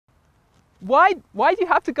why do you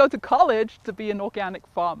have to go to college to be an organic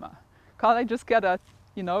farmer? Can't I just get a,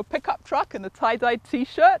 pickup truck and a tie-dyed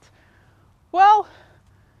t-shirt? Well,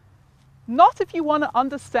 not if you want to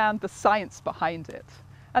understand the science behind it.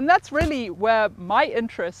 And that's really where my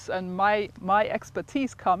interests and my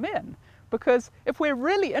expertise come in. Because if we're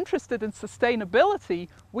really interested in sustainability,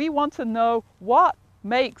 we want to know what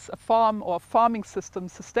makes a farm or a farming system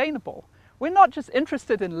sustainable. We're not just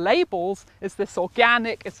interested in labels, is this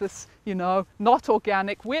organic, is this, not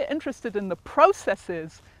organic. We're interested in the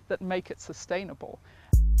processes that make it sustainable.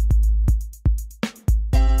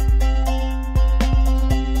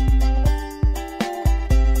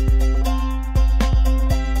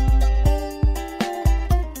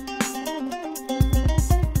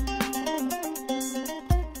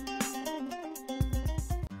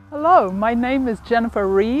 Hello, my name is Jennifer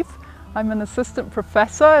Reeve. I'm an assistant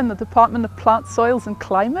professor in the Department of Plant, Soils and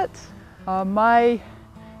Climate. My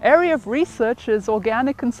area of research is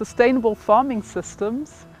organic and sustainable farming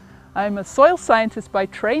systems. I'm a soil scientist by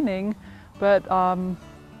training, but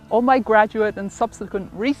all my graduate and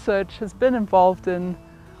subsequent research has been involved in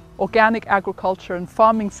organic agriculture and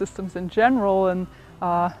farming systems in general, and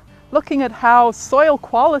looking at how soil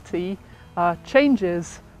quality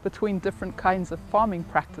changes between different kinds of farming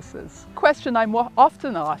practices. The question I'm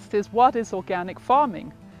often asked is, what is organic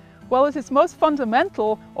farming? Well, at its most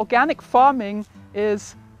fundamental, organic farming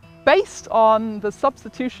is based on the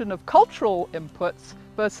substitution of cultural inputs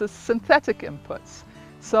versus synthetic inputs.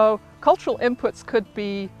 So cultural inputs could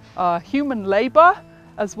be human labor,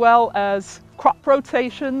 as well as crop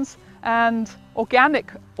rotations and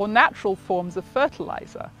organic or natural forms of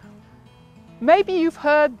fertilizer. Maybe you've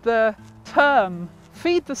heard the term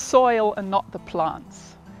feed the soil and not the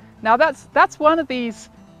plants. Now that's one of these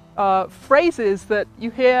phrases that you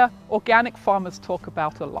hear organic farmers talk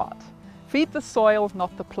about a lot. Feed the soil,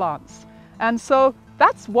 not the plants. And so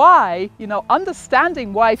that's why,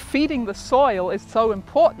 understanding why feeding the soil is so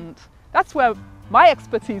important, that's where my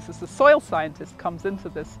expertise as a soil scientist comes into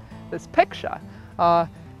this picture.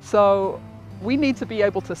 So we need to be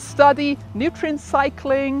able to study nutrient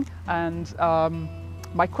cycling and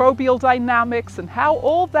microbial dynamics and how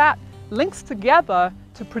all that links together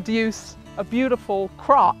to produce a beautiful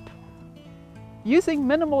crop using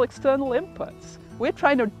minimal external inputs. We're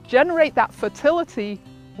trying to generate that fertility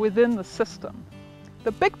within the system.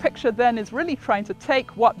 The big picture then is really trying to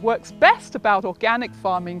take what works best about organic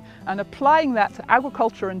farming and applying that to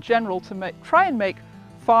agriculture in general to try and make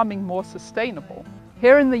farming more sustainable.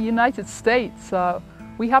 Here in the United States,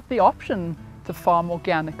 we have the option to farm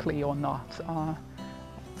organically or not.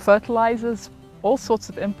 Fertilizers, all sorts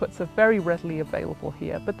of inputs are very readily available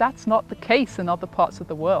here, but that's not the case in other parts of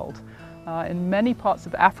the world. In many parts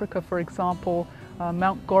of Africa, for example,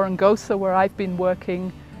 Mount Gorongosa, where I've been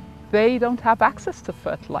working, they don't have access to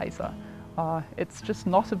fertilizer. It's just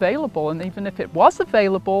not available, and even if it was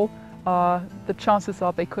available, the chances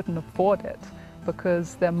are they couldn't afford it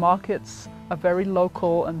because their markets are very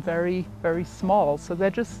local and very, very small. So they're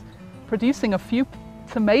just producing a few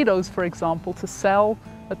tomatoes, for example, to sell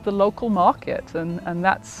at the local market, and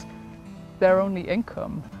that's their only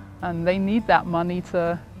income. And they need that money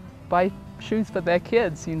to buy shoes for their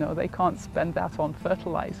kids, they can't spend that on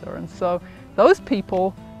fertilizer. And so those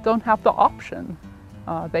people don't have the option.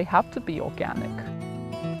 They have to be organic.